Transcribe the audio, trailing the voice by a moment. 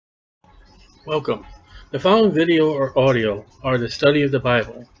Welcome. The following video or audio are the study of the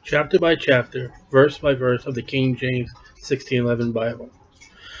Bible, chapter by chapter, verse by verse of the King James 1611 Bible.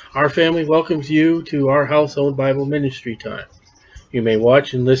 Our family welcomes you to our household Bible ministry time. You may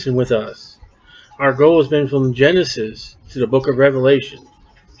watch and listen with us. Our goal has been from Genesis to the book of Revelation.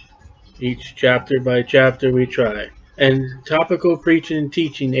 Each chapter by chapter we try. And topical preaching and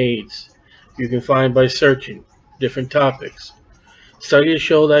teaching aids you can find by searching different topics. Study to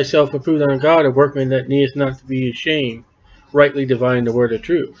show thyself approved unto God, a workman that needeth not to be ashamed, rightly dividing the word of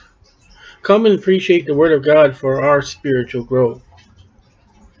truth. Come and appreciate the word of God for our spiritual growth,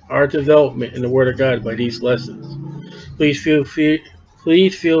 our development in the word of God by these lessons. Please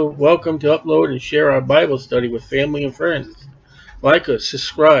feel welcome to upload and share our Bible study with family and friends. Like us,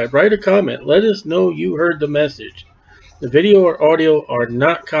 subscribe, write a comment, let us know you heard the message. The video or audio are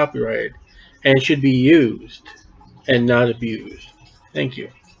not copyrighted and should be used and not abused. Thank you.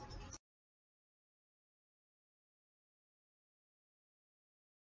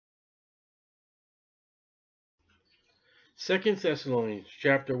 2 Thessalonians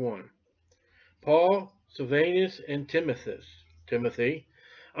chapter 1. Paul, Silvanus, and Timothy,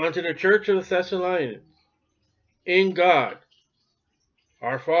 unto the church of the Thessalonians, in God,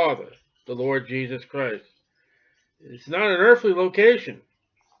 our Father, the Lord Jesus Christ. It's not an earthly location.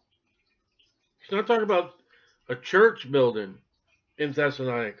 He's not talking about a church building in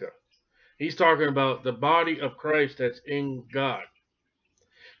Thessalonica. He's talking about the body of Christ that's in God.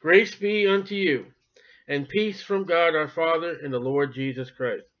 Grace be unto you, and peace from God our Father and the Lord Jesus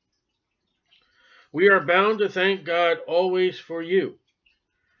Christ. We are bound to thank God always for you.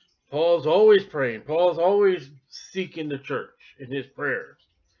 Paul's always praying. Paul's always seeking the church in his prayers,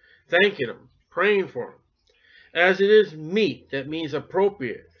 thanking them, praying for them. As it is meet, that means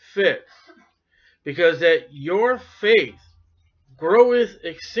appropriate, fit, because that your faith groweth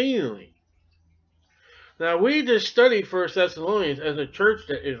exceedingly. Now we just study 1 Thessalonians as a church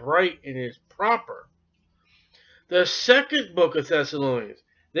that is right and is proper. The second book of Thessalonians,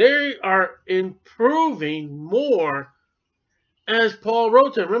 they are improving more as Paul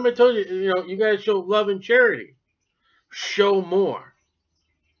wrote to them. Remember I told you, you guys show love and charity. Show more.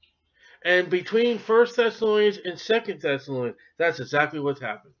 And between 1 Thessalonians and 2 Thessalonians, that's exactly what's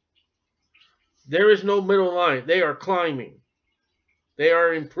happened. There is no middle line. They are climbing. They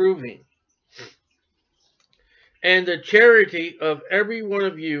are improving. And the charity of every one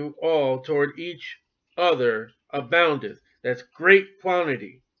of you all toward each other aboundeth. That's great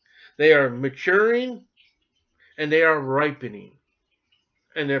quantity. They are maturing and they are ripening.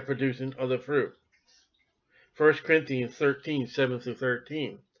 And they're producing other fruit. 1 Corinthians 13, 7 through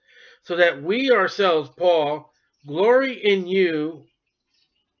 13. So that we ourselves, Paul, glory in you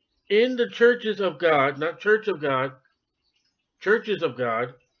in the churches of God, not church of God, churches of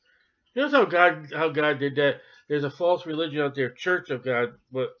God. You know how God did that? There's a false religion out there, church of God,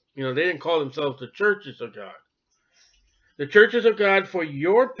 but they didn't call themselves the churches of God. The churches of God for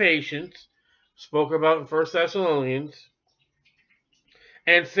your patience, spoke about in 1 Thessalonians,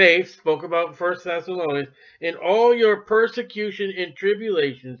 and faith, spoke about in 1 Thessalonians, in all your persecution and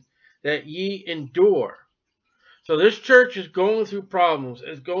tribulations that ye endure. So this church is going through problems.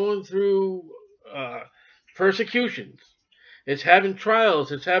 It's going through persecutions. It's having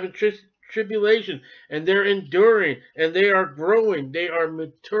trials. It's having tribulation. And they're enduring. And they are growing. They are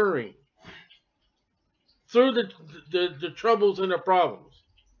maturing through the troubles and the problems.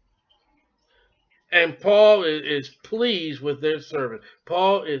 And Paul is pleased with their service.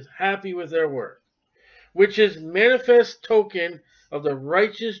 Paul is happy with their work, which is manifest token of the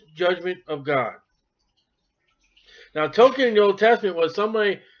righteous judgment of God. Now, token in the Old Testament was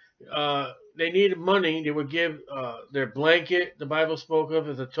somebody, they needed money. They would give their blanket, the Bible spoke of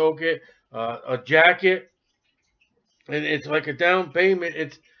as a token, a jacket. And it's like a down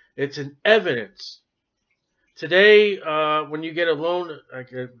payment. It's an evidence. Today, when you get a loan, as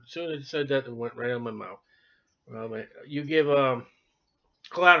soon as I said that, it went right out of my mouth. You give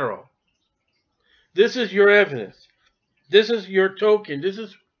collateral. This is your evidence. This is your token. This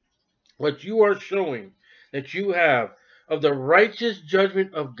is what you are showing that you have of the righteous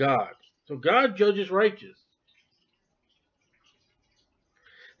judgment of God. So God judges righteous.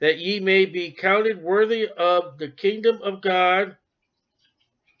 That ye may be counted worthy of the kingdom of God.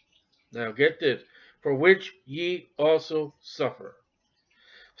 Now get this. For which ye also suffer.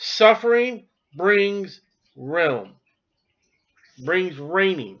 Suffering brings realm. Brings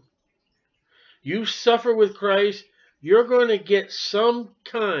reigning. You suffer with Christ, you're going to get some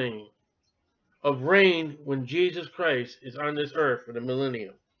kind of reign when Jesus Christ is on this earth for the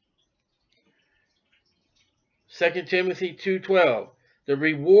millennium. 2 Timothy 2:12. The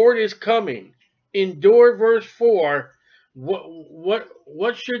reward is coming. Endure, verse 4. What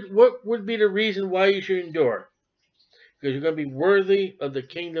would be the reason why you should endure? Because you're going to be worthy of the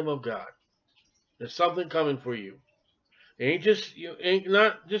kingdom of God. There's something coming for you. You ain't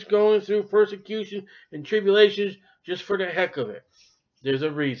not just going through persecution and tribulations just for the heck of it. There's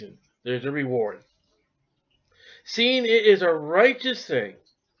a reason. There's a reward. Seeing it is a righteous thing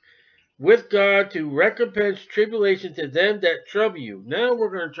with God to recompense tribulation to them that trouble you. Now we're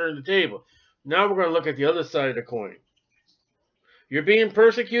going to turn the table. Now we're going to look at the other side of the coin. You're being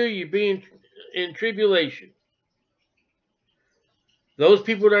persecuted. You're being in tribulation. Those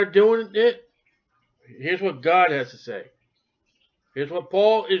people that are doing it, here's what God has to say. Here's what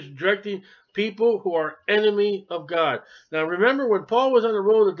Paul is directing people who are enemy of God. Now remember when Paul was on the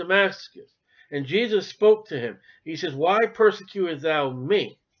road to Damascus and Jesus spoke to him, he says, why persecutest thou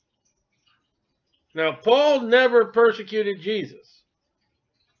me? Now Paul never persecuted Jesus.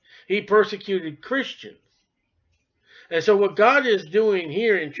 He persecuted Christians. And so what God is doing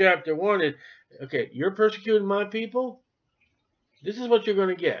here in chapter 1 is, okay, you're persecuting my people? This is what you're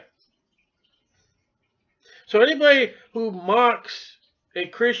going to get. So anybody who mocks a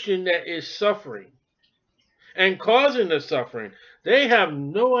Christian that is suffering and causing the suffering, they have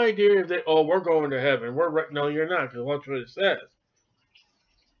no idea if we're going to heaven. No, you're not, because watch what it says.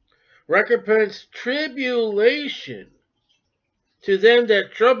 Recompense tribulation to them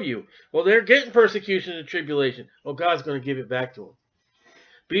that trouble you. Well, they're getting persecution and tribulation. Well, God's going to give it back to them.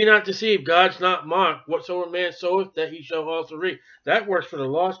 Be not deceived. God's not mocked. Whatsoever man soweth, that he shall also reap. That works for the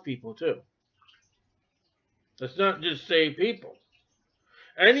lost people too. That's not just saved people.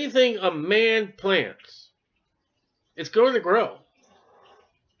 Anything a man plants, it's going to grow.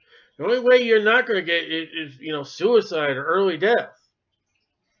 The only way you're not going to get is suicide or early death.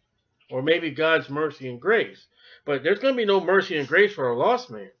 Or maybe God's mercy and grace. But there's going to be no mercy and grace for a lost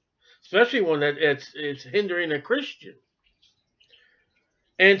man. Especially one it's hindering a Christian.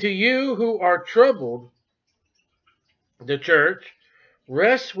 And to you who are troubled, the church,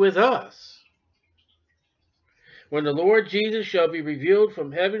 rest with us. When the Lord Jesus shall be revealed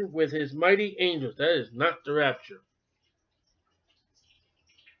from heaven with his mighty angels. That is not the rapture.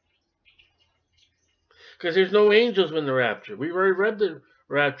 Because there's no angels in the rapture. We already read the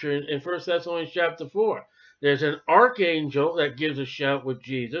rapture in 1 Thessalonians chapter 4. There's an archangel that gives a shout with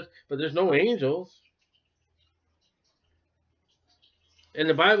Jesus, but there's no angels. And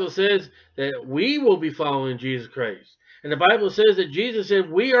the Bible says that we will be following Jesus Christ. And the Bible says that Jesus said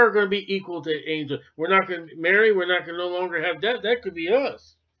we are going to be equal to angels. We're not going to marry. We're not going to no longer have death. That could be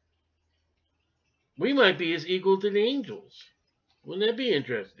us. We might be as equal to the angels. Wouldn't that be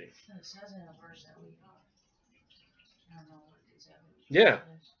interesting? It says in a verse that we are. I don't know what exactly. Yeah.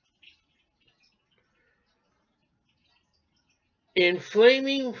 In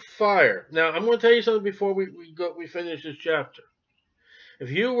flaming fire. Now, I'm going to tell you something before we finish this chapter. If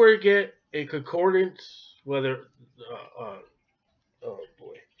you were to get a concordance, whether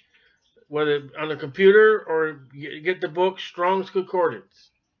on a computer or get the book Strong's Concordance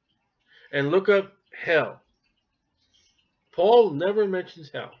and look up hell, Paul never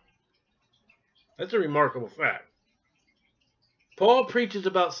mentions hell. That's a remarkable fact. Paul preaches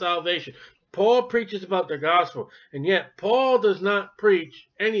about salvation. Paul preaches about the gospel. And yet, Paul does not preach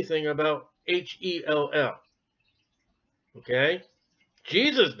anything about H-E-L-L. Okay?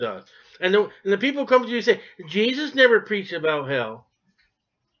 Jesus does. And the people come to you and say, Jesus never preached about hell.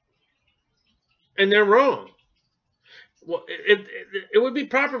 And they're wrong. Well, it would be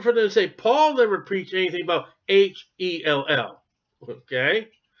proper for them to say, Paul never preached anything about H-E-L-L. Okay?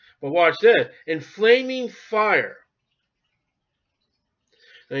 But watch this. In flaming fire.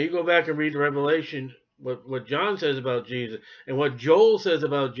 Now you go back and read the Revelation, what John says about Jesus, and what Joel says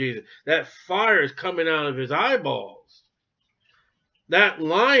about Jesus. That fire is coming out of his eyeballs. That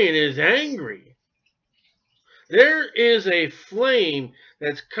lion is angry. There is a flame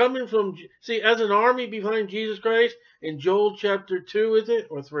that's coming from, see, as an army behind Jesus Christ, in Joel chapter 2, is it?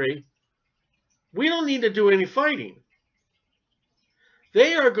 Or 3? We don't need to do any fighting.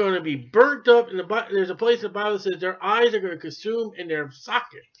 They are going to be burnt up. There's a place in the Bible that says their eyes are going to consume in their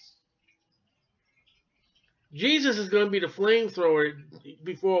sockets. Jesus is going to be the flamethrower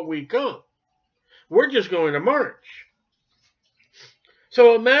before we come. We're just going to march.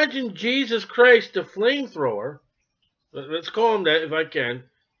 So imagine Jesus Christ, the flamethrower. Let's call him that if I can.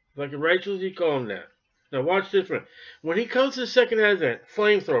 If I can righteously call him that. Now watch this one. When he comes to the second advent,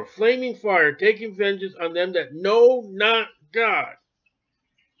 flamethrower, flaming fire, taking vengeance on them that know not God.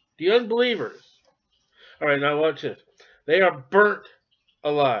 The unbelievers. All right, now watch this. They are burnt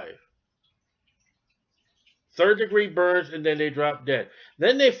alive. Third-degree burns, and then they drop dead.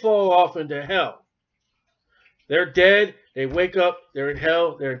 Then they fall off into hell. They're dead. They wake up. They're in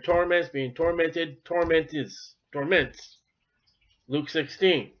hell. They're in torments, being tormented. Torments. Luke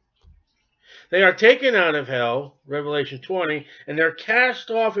 16. They are taken out of hell, Revelation 20, and they're cast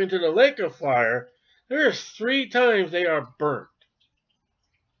off into the lake of fire. There's 3 times they are burnt.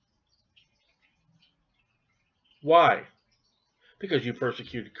 Why? Because you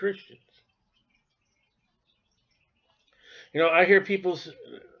persecuted Christians. You know, I hear people,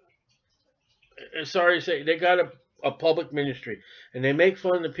 sorry to say, they got a public ministry, and they make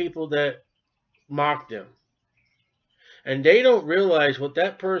fun of the people that mock them. And they don't realize what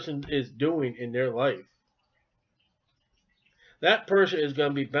that person is doing in their life. That person is going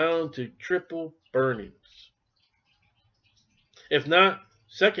to be bound to triple burnings. If not,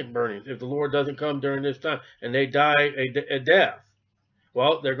 second burnings, if the Lord doesn't come during this time and they die a death.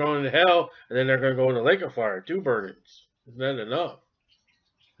 Well, they're going to hell, and then they're going to go in the lake of fire. 2 burnings. Isn't that enough?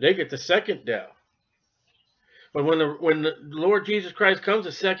 They get the second death. But when the Lord Jesus Christ comes,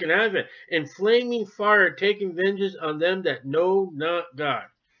 the second advent, in flaming fire, taking vengeance on them that know not God.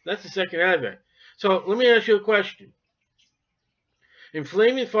 That's the second advent. So let me ask you a question. In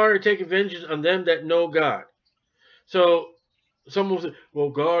flaming fire, taking vengeance on them that know God. So someone will say, well,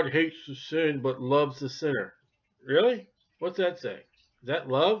 God hates the sin but loves the sinner. Really? What's that say? Is that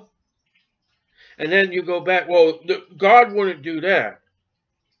love? And then you go back, well, God wouldn't do that.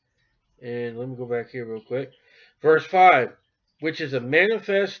 And let me go back here real quick. Verse 5, which is a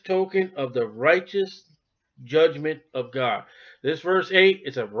manifest token of the righteous judgment of God. This verse 8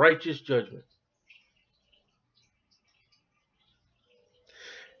 is a righteous judgment.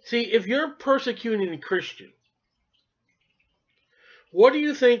 See, if you're persecuting a Christian, what do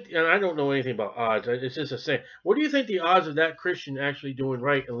you think, and I don't know anything about odds, it's just a saying, what do you think the odds of that Christian actually doing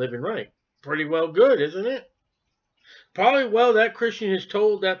right and living right? Pretty well good, isn't it? Probably well that Christian has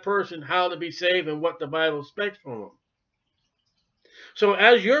told that person how to be saved and what the Bible expects from them. So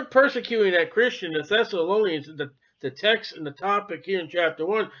as you're persecuting that Christian, the Thessalonians, the text and the topic here in chapter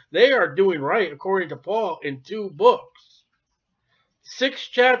 1, they are doing right according to Paul in 2 books. 6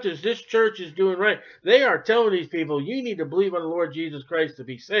 chapters, this church is doing right. They are telling these people, you need to believe on the Lord Jesus Christ to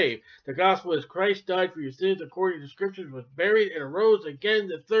be saved. The gospel is Christ died for your sins according to the scriptures, was buried and arose again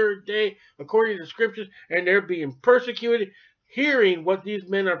the 3rd day according to the scriptures, and they're being persecuted, hearing what these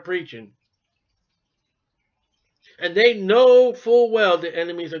men are preaching. And they know full well the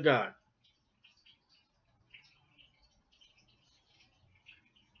enemies of God.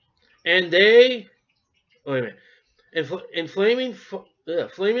 And they, wait a minute. In flaming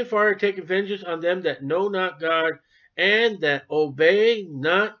fire, taking vengeance on them that know not God and that obey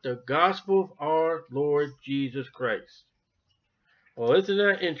not the gospel of our Lord Jesus Christ. Well, isn't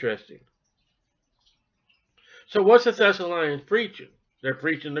that interesting? So what's the Thessalonians preaching? They're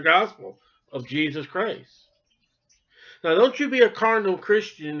preaching the gospel of Jesus Christ. Now, don't you be a carnal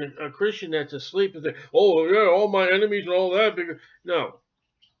Christian, a Christian that's asleep and say, oh, yeah, all my enemies and all that. No.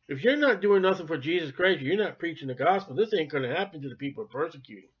 If you're not doing nothing for Jesus Christ, you're not preaching the gospel, this ain't going to happen to the people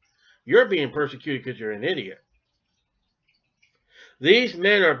persecuting. You're being persecuted because you're an idiot. These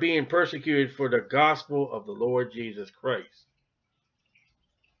men are being persecuted for the gospel of the Lord Jesus Christ.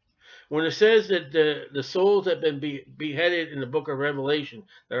 When it says that the souls that have been beheaded in the book of Revelation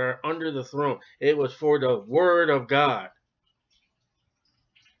that are under the throne, it was for the word of God.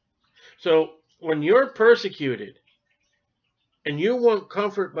 So when you're persecuted, and you want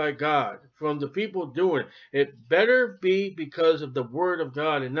comfort by God from the people doing it, it better be because of the word of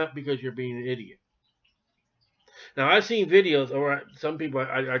God and not because you're being an idiot. Now, I've seen videos, or some people,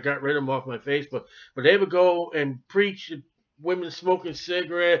 I got rid of them off my Facebook, but they would go and preach women smoking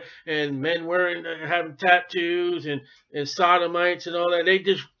cigarettes and men having tattoos and sodomites and all that. They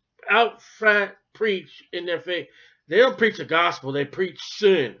just out fat preach in their face. They don't preach the gospel, they preach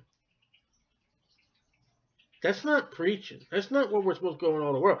sin. That's not preaching. That's not what we're supposed to go in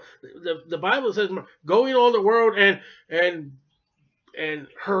all the world. The Bible says go in all the world and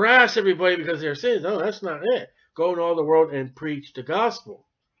harass everybody because of their sins. No, that's not it. Go in all the world and preach the gospel.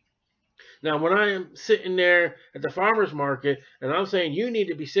 Now, when I am sitting there at the farmer's market and I'm saying you need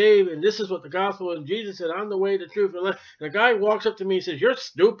to be saved and this is what the gospel is, and Jesus said, I'm the way, the truth, and the life, and a guy walks up to me and says, you're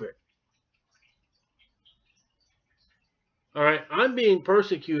stupid. All right, I'm being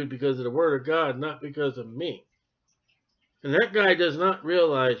persecuted because of the word of God, not because of me. And that guy does not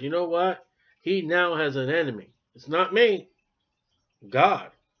realize, you know what? He now has an enemy. It's not me.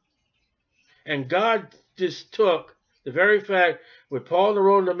 God. And God just took the very fact with Paul on the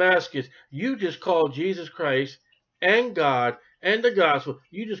road to Damascus, you just called Jesus Christ and God and the gospel,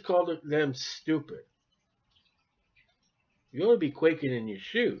 you just called them stupid. You ought to be quaking in your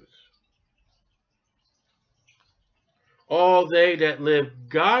shoes. All they that live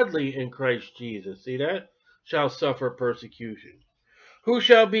godly in Christ Jesus, see that, shall suffer persecution. Who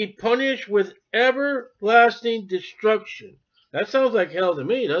shall be punished with everlasting destruction. That sounds like hell to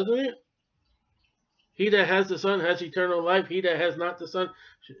me, doesn't it? He that has the Son has eternal life. He that has not the Son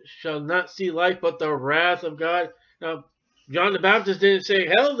shall not see life, but the wrath of God. Now, John the Baptist didn't say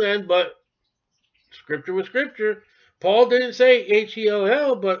hell then, but Scripture was Scripture. Paul didn't say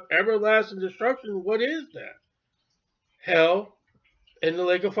H-E-L-L, but everlasting destruction. What is that? Hell in the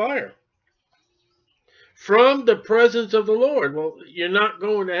lake of fire. From the presence of the Lord. Well, you're not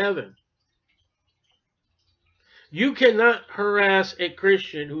going to heaven. You cannot harass a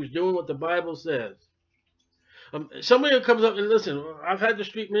Christian who's doing what the Bible says. Somebody who comes up and listen, I've had the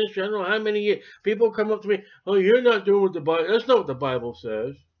street ministry, I don't know how many years. People come up to me, oh, you're not doing what the Bible, that's not what the Bible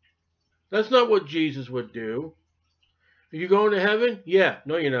says. That's not what Jesus would do. Are you going to heaven? Yeah.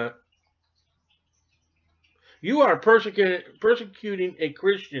 No, you're not. You are persecuting a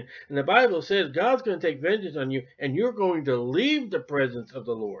Christian. And the Bible says God's going to take vengeance on you, and you're going to leave the presence of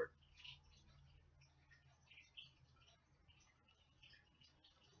the Lord.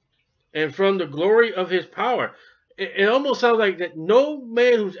 And from the glory of his power. It almost sounds like that no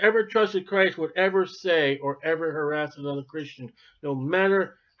man who's ever trusted Christ would ever say or ever harass another Christian, no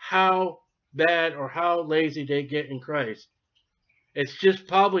matter how bad or how lazy they get in Christ. It's just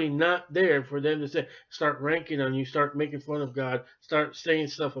probably not there for them to say, start ranking on you, start making fun of God, start saying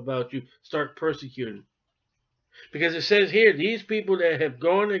stuff about you, start persecuting. Because it says here, these people that have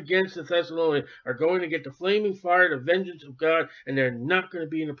gone against the Thessalonians are going to get the flaming fire, the vengeance of God, and they're not going to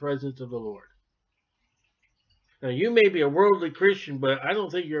be in the presence of the Lord. Now, you may be a worldly Christian, but I don't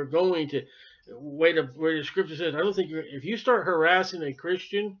think you're going to, where the scripture says, I don't think if you start harassing a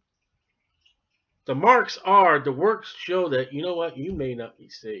Christian, the works show that, you know what, you may not be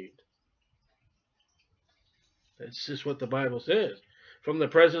saved. That's just what the Bible says. From the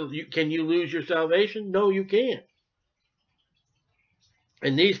present, can you lose your salvation? No, you can't.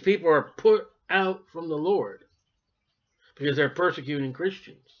 And these people are put out from the Lord because they're persecuting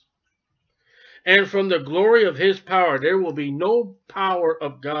Christians. And from the glory of his power, there will be no power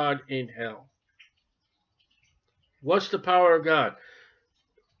of God in hell. What's the power of God?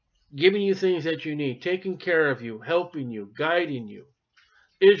 Giving you things that you need, taking care of you, helping you, guiding you.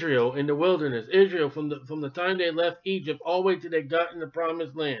 Israel in the wilderness, Israel from the time they left Egypt all the way till they got in the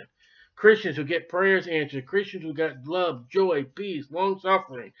promised land. Christians who get prayers answered, Christians who got love, joy, peace, long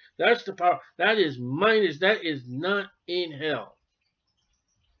suffering. That's the power. That is not in hell.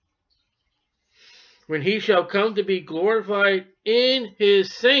 When he shall come to be glorified in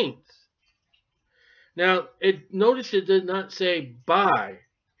his saints. Now, notice it did not say by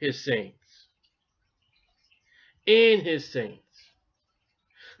his saints. In his saints.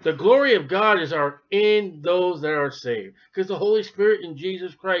 The glory of God is in those that are saved. Because the Holy Spirit and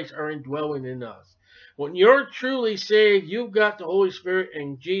Jesus Christ are indwelling in us. When you're truly saved, you've got the Holy Spirit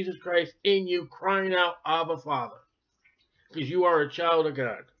and Jesus Christ in you crying out, Abba, Father. Because you are a child of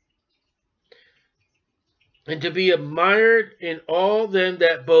God. And to be admired in all them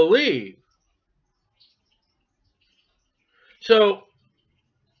that believe. So,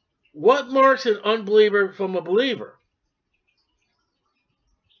 what marks an unbeliever from a believer?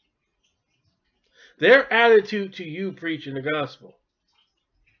 Their attitude to you preaching the gospel.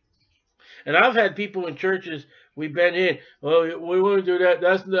 And I've had people in churches we've been in, well, we won't do that.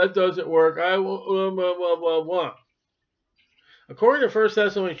 That doesn't work. I won't. According to 1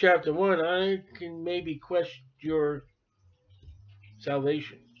 Thessalonians chapter 1, I can maybe question your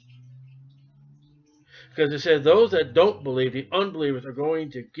salvation. Because it says those that don't believe, the unbelievers, are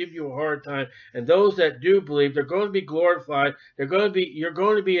going to give you a hard time. And those that do believe, they're going to be glorified. You're going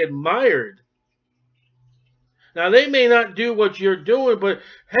to be admired. Now, they may not do what you're doing, but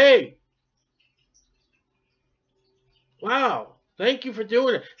hey, wow, thank you for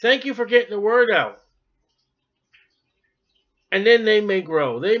doing it. Thank you for getting the word out. And then they may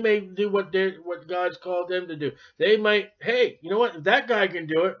grow. They may do what God's called them to do. They might, hey, you know what? If that guy can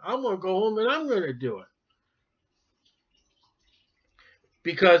do it, I'm going to go home and I'm going to do it.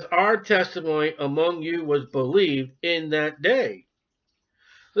 Because our testimony among you was believed in that day.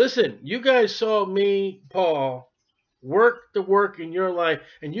 Listen, you guys saw me, Paul, work the work in your life,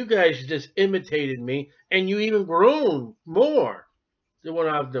 and you guys just imitated me, and you even grown more than what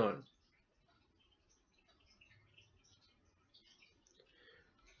I've done.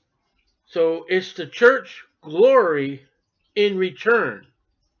 So it's the church glory in return.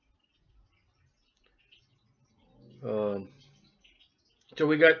 To So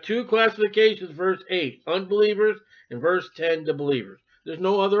we got two classifications, verse 8, unbelievers, and verse 10, the believers. There's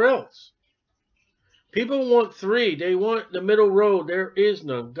no other else. People want three. They want the middle road. There is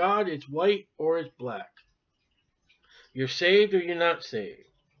none. God is white or it's black. You're saved or you're not saved.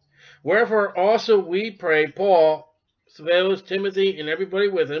 Wherefore also we pray, Paul, Silas, Timothy, and everybody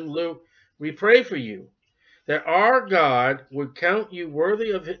with him, Luke, we pray for you, that our God would count you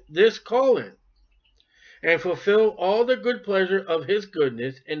worthy of this calling, and fulfill all the good pleasure of his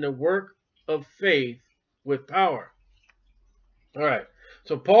goodness in the work of faith with power. All right.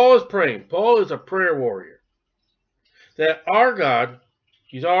 So Paul is praying. Paul is a prayer warrior. That our God,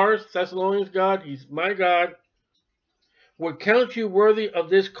 he's ours, Thessalonians God, he's my God, would count you worthy of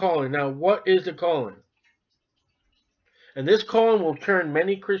this calling. Now, what is the calling? And this calling will turn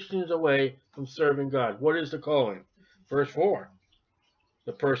many Christians away from serving God. What is the calling? Verse 4.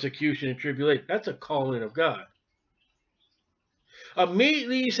 The persecution and tribulation. That's a calling of God.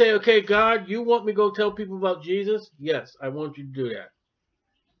 Immediately you say, okay, God, you want me to go tell people about Jesus? Yes, I want you to do that.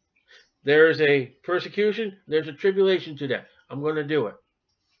 There's a persecution, there's a tribulation to that. I'm going to do it.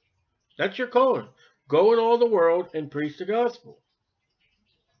 That's your calling. Go in all the world and preach the gospel.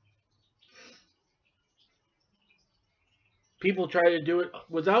 People try to do it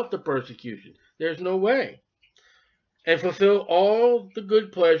without the persecution. There's no way. And fulfill all the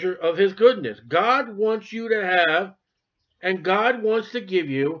good pleasure of his goodness. God wants you to have, and God wants to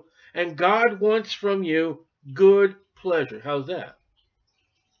give you, and God wants from you good pleasure. How's that?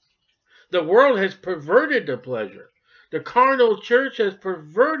 The world has perverted the pleasure. The carnal church has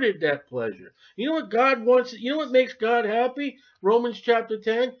perverted that pleasure. You know what God wants? You know what makes God happy? Romans chapter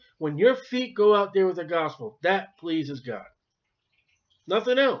 10. When your feet go out there with the gospel, that pleases God.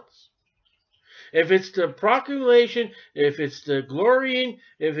 Nothing else. If it's the proclamation, if it's the glorying,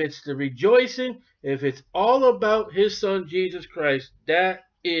 if it's the rejoicing, if it's all about his son Jesus Christ, that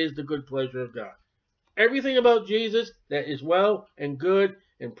is the good pleasure of God. Everything about Jesus that is well and good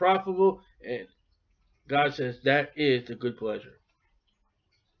and profitable, and God says that is the good pleasure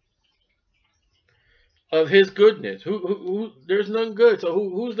of his goodness. There's none good. So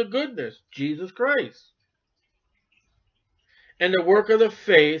who's the goodness? Jesus Christ. And the work of the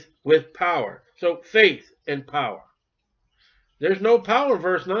faith with power. So faith and power. There's no power,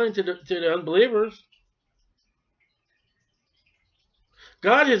 verse 9, to the unbelievers.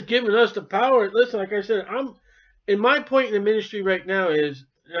 God has given us the power. Listen, like I said, in my point in the ministry right now is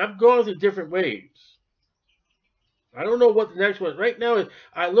I've gone through different waves. I don't know what the next one right now is.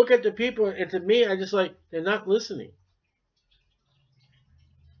 I look at the people, and to me, I just like they're not listening.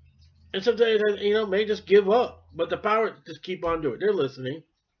 And sometimes, may just give up. But the power just keep on doing it. They're listening.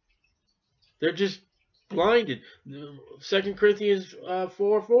 They're just blinded. 2 Corinthians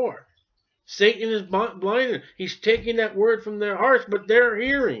 4:4. Satan is blinded. He's taking that word from their hearts, but they're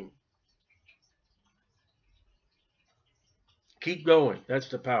hearing. Keep going. That's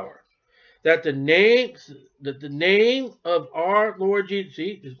the power. That the name of our Lord Jesus,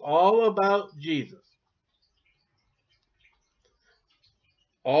 see, is all about Jesus.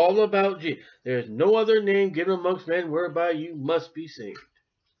 All about Jesus. There's no other name given amongst men whereby you must be saved.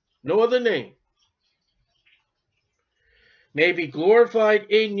 No other name. May be glorified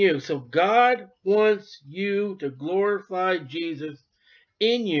in you. So God wants you to glorify Jesus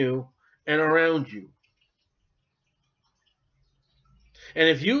in you and around you. And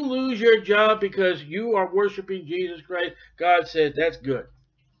if you lose your job because you are worshiping Jesus Christ, God said, that's good.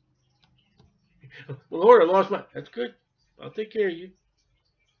 Well, Lord, I lost my... That's good. I'll take care of you.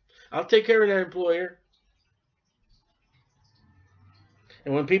 I'll take care of that employer.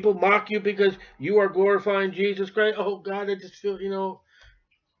 And when people mock you because you are glorifying Jesus Christ, oh, God, I just feel,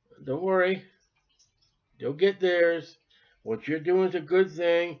 don't worry. They'll get theirs. What you're doing is a good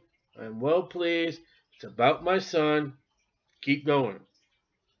thing. I'm well pleased. It's about my son. Keep going.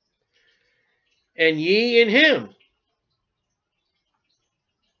 And ye in him.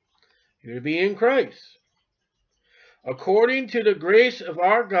 You're to be in Christ. According to the grace of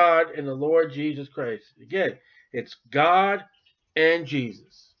our God and the Lord Jesus Christ. Again, it's God and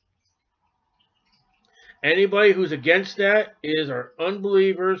Jesus. Anybody who's against that are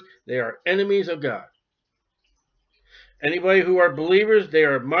unbelievers. They are enemies of God. Anybody who are believers, they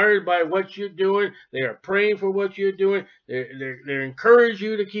are admired by what you're doing. They are praying for what you're doing. They encourage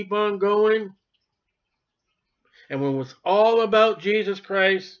you to keep on going. And when it's all about Jesus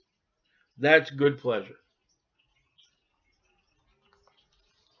Christ, that's good pleasure.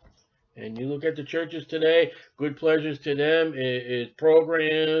 And you look at the churches today, good pleasures to them is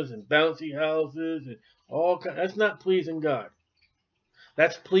programs and bouncy houses and all kinds. That's not pleasing God.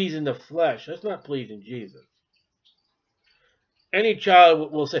 That's pleasing the flesh. That's not pleasing Jesus. Any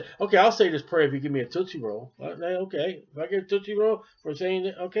child will say, okay, I'll say this prayer if you give me a Tootsie Roll. Okay, if I get a Tootsie Roll for saying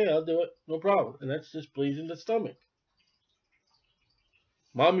it, okay, I'll do it. No problem. And that's just pleasing the stomach.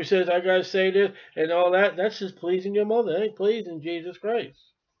 Mommy says I got to say this and all that. That's just pleasing your mother. It ain't pleasing Jesus Christ.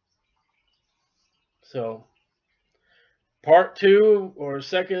 So, part 2 or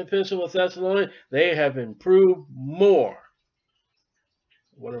second epistle of Thessalonians, they have improved more.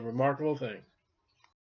 What a remarkable thing.